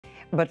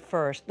But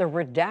first, the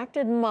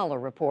redacted Mueller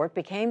report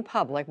became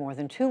public more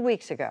than 2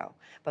 weeks ago.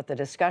 But the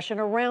discussion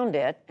around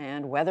it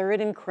and whether it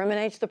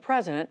incriminates the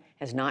president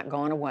has not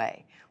gone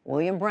away.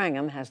 William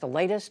Brangham has the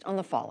latest on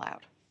the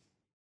fallout.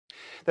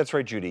 That's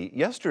right, Judy.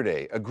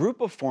 Yesterday, a group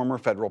of former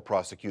federal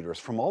prosecutors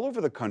from all over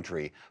the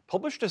country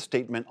published a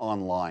statement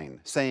online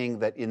saying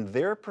that, in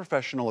their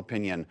professional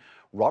opinion,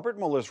 Robert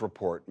Mueller's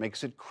report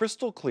makes it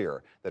crystal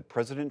clear that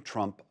President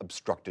Trump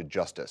obstructed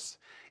justice.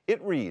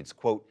 It reads,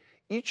 quote,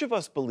 "Each of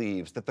us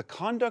believes that the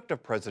conduct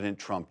of President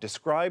Trump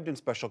described in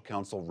Special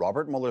Counsel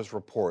Robert Mueller's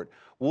report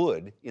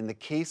would, in the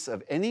case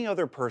of any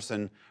other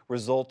person,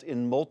 result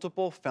in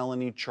multiple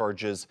felony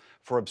charges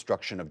for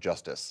obstruction of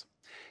justice."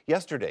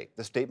 Yesterday,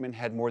 the statement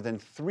had more than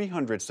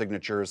 300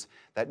 signatures.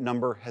 That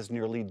number has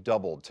nearly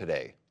doubled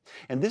today.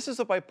 And this is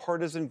a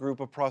bipartisan group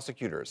of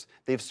prosecutors.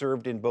 They've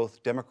served in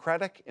both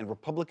Democratic and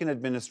Republican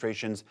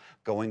administrations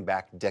going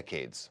back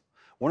decades.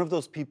 One of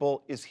those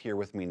people is here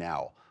with me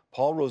now.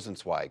 Paul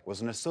Rosenzweig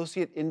was an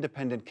associate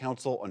independent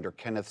counsel under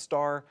Kenneth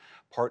Starr,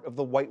 part of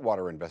the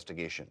Whitewater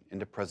investigation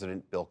into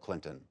President Bill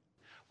Clinton.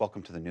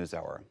 Welcome to the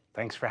NewsHour.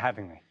 Thanks for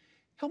having me.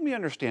 Help me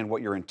understand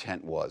what your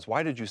intent was.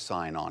 Why did you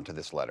sign on to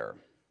this letter?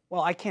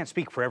 Well, I can't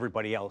speak for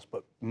everybody else,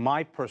 but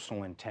my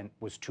personal intent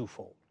was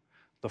twofold.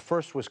 The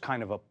first was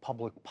kind of a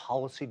public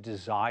policy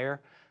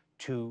desire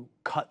to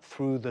cut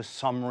through the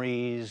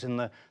summaries and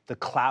the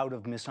cloud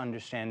of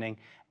misunderstanding,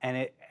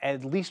 and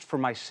at least for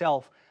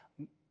myself,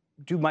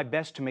 do my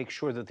best to make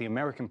sure that the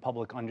American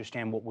public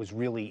understand what was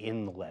really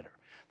in the letter,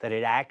 that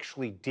it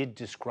actually did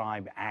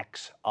describe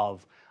acts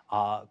of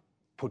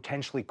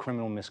potentially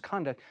criminal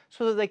misconduct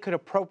so that they could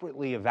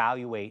appropriately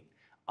evaluate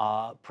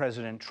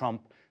President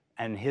Trump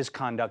and his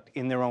conduct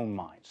in their own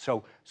minds.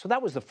 So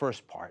that was the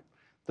first part.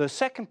 The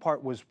second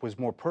part was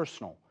more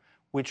personal,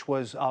 which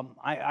was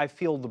I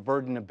feel the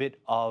burden a bit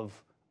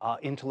of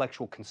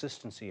intellectual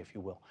consistency, if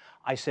you will.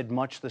 I said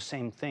much the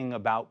same thing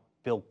about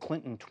Bill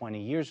Clinton 20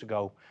 years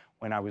ago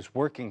when I was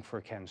working for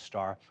Ken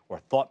Starr, or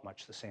thought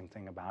much the same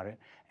thing about it.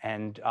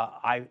 And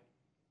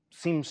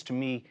seems to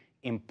me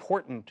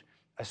important,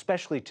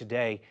 especially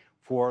today,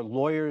 for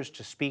lawyers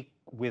to speak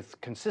with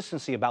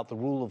consistency about the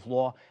rule of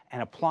law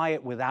and apply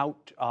it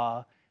without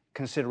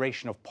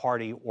consideration of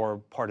party or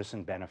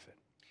partisan benefit.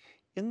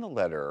 In the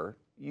letter,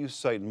 you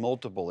cite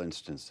multiple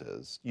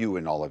instances, you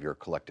and all of your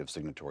collective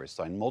signatories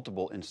cite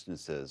multiple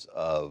instances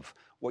of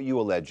what you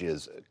allege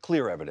is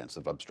clear evidence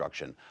of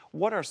obstruction.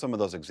 What are some of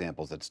those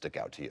examples that stick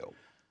out to you?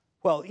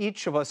 Well,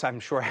 each of us, I'm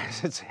sure,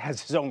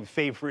 has his own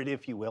favorite,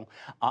 if you will.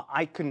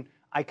 I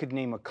could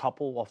name a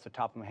couple off the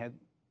top of my head.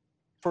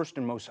 First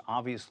and most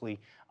obviously,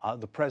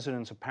 the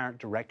president's apparent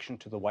direction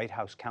to the White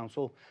House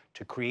counsel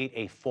to create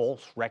a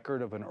false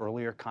record of an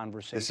earlier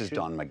conversation. This is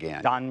Don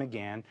McGahn. Don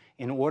McGahn,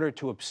 in order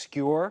to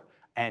obscure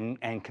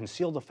and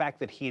conceal the fact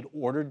that he had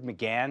ordered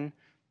McGahn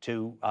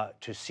to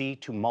see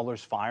to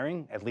Mueller's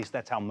firing. At least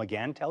that's how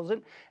McGahn tells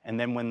it. And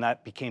then when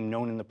that became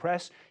known in the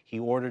press, he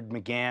ordered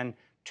McGahn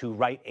to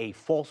write a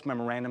false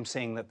memorandum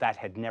saying that that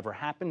had never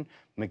happened.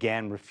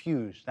 McGahn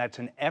refused. That's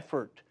an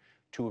effort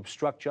to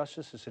obstruct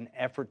justice. It's an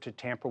effort to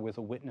tamper with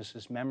a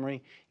witness's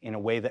memory in a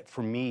way that,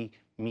 for me,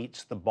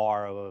 meets the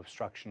bar of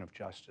obstruction of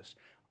justice.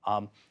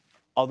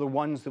 Other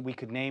ones that we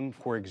could name,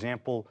 for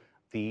example,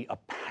 the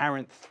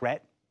apparent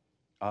threat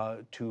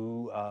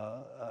to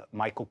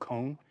Michael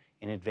Cohen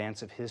in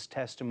advance of his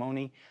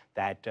testimony,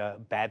 that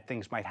bad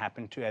things might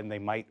happen to, and they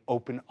might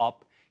open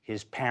up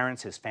his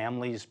parents, his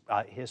family's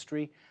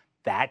history.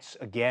 That's,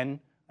 again,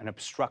 an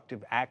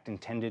obstructive act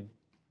intended,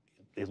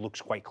 it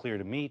looks quite clear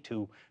to me,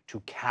 to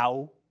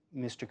cow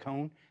Mr.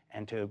 Cohen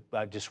and to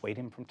dissuade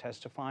him from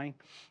testifying.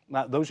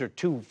 Those are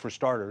two for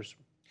starters.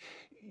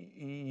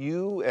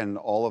 You and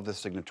all of the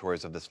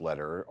signatories of this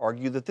letter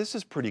argue that this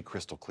is pretty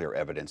crystal clear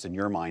evidence in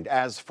your mind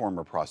as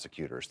former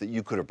prosecutors that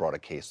you could have brought a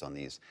case on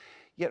these.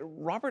 Yet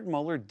Robert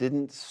Mueller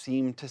didn't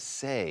seem to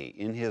say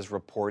in his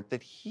report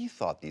that he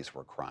thought these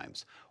were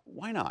crimes.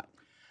 Why not?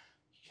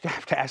 You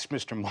have to ask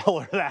Mr.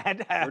 Mueller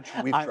that.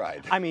 We've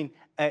tried. I mean,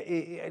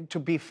 to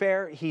be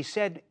fair, he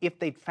said if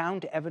they'd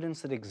found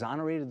evidence that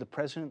exonerated the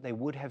president, they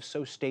would have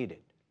so stated,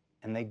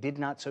 and they did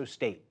not so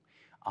state.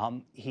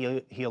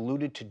 He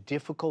alluded to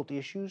difficult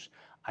issues.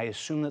 I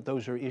assume that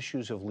those are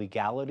issues of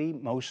legality,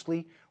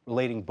 mostly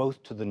relating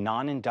both to the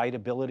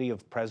non-indictability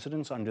of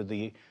presidents under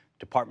the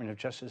Department of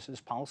Justice's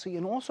policy,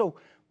 and also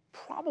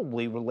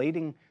probably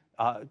relating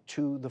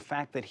to the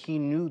fact that he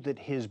knew that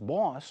his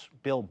boss,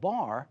 Bill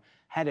Barr,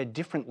 had a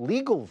different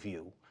legal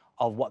view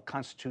of what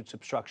constitutes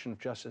obstruction of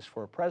justice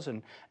for a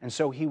president, and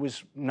so he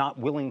was not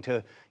willing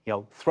to,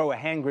 throw a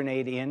hand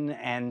grenade in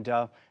and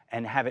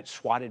have it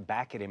swatted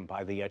back at him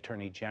by the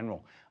Attorney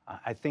General.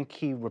 I think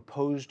he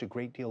reposed a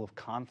great deal of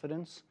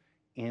confidence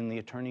in the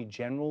Attorney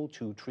General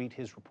to treat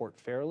his report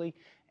fairly,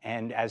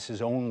 and as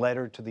his own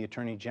letter to the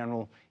Attorney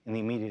General in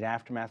the immediate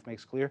aftermath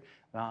makes clear,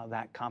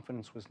 that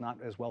confidence was not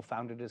as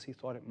well-founded as he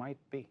thought it might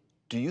be.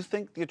 Do you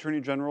think the Attorney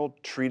General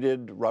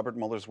treated Robert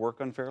Mueller's work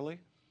unfairly?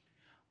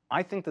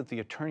 I think that the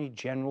Attorney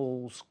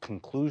General's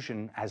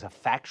conclusion as a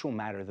factual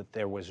matter that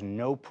there was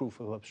no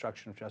proof of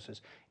obstruction of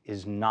justice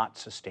is not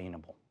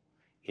sustainable,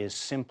 is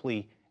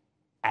simply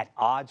at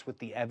odds with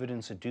the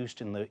evidence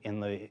adduced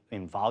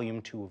in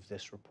volume 2 of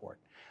this report.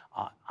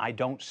 I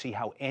don't see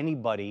how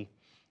anybody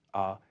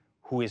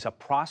who is a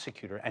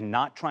prosecutor and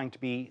not trying to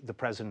be the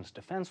president's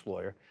defense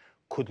lawyer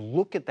could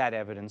look at that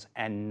evidence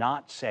and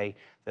not say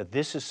that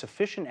this is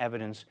sufficient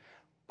evidence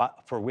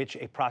for which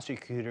a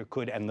prosecutor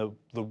could, and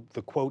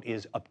the quote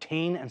is,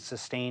 obtain and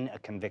sustain a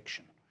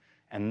conviction.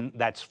 And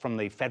that's from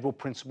the federal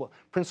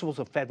principles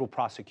of federal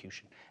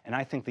prosecution. And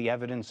I think the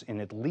evidence in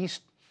at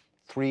least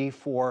 3,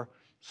 4,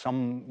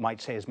 some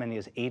might say as many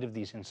as 8 of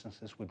these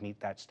instances would meet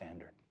that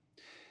standard.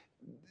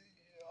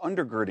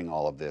 Undergirding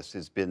all of this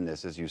has been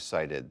this, as you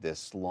cited,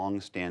 this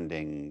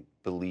longstanding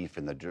belief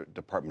in the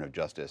Department of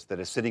Justice that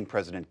a sitting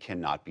president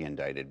cannot be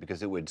indicted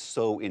because it would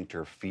so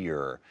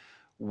interfere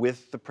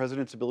with the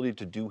president's ability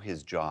to do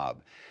his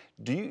job.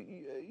 Do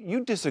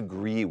you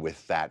disagree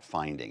with that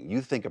finding? You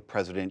think a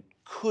president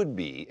could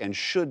be and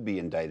should be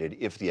indicted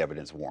if the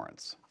evidence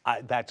warrants?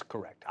 That's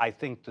correct. I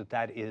think that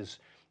that is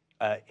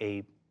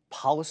a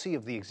policy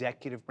of the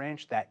executive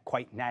branch that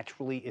quite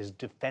naturally is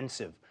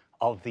defensive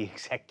of the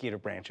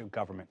executive branch of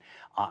government.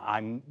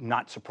 I'm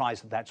not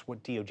surprised that that's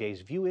what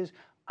DOJ's view is.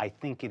 I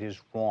think it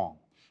is wrong.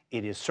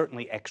 It is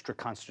certainly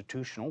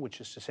extra-constitutional,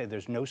 which is to say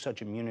there's no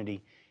such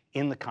immunity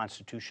in the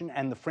Constitution,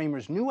 and the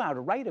framers knew how to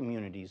write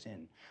immunities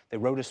in. They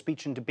wrote a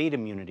speech and debate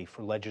immunity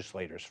for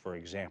legislators, for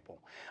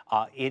example.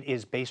 It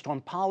is based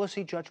on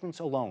policy judgments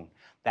alone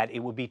that it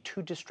would be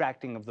too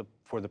distracting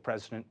for the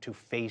president to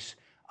face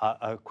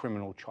a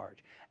criminal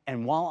charge.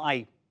 And while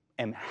I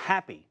am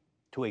happy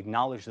to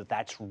acknowledge that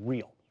that's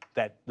real,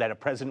 that a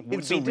president would be—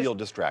 It's a real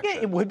distraction.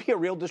 Yeah, it would be a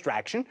real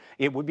distraction.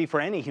 It would be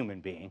for any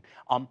human being.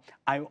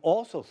 I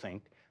also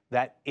think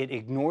that it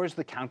ignores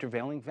the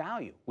countervailing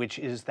value, which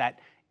is that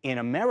in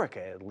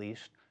America, at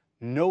least,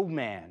 no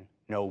man,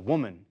 no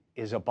woman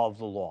is above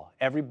the law.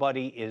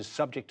 Everybody is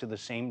subject to the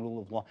same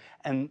rule of law,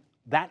 and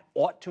that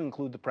ought to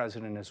include the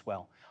president as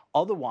well.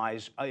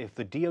 Otherwise, if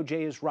the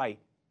DOJ is right,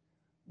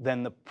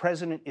 then the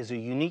president is a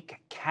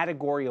unique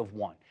category of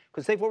one,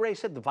 because they've already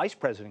said the vice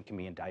president can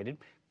be indicted,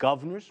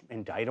 governors,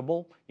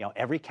 indictable,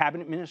 every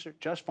cabinet minister,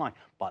 just fine.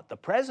 But the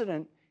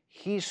president,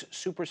 he's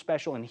super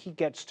special, and he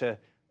gets to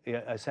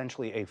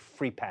essentially a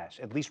free pass,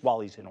 at least while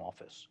he's in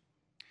office.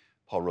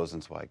 Paul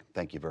Rosenzweig,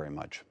 thank you very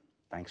much.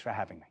 Thanks for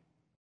having me.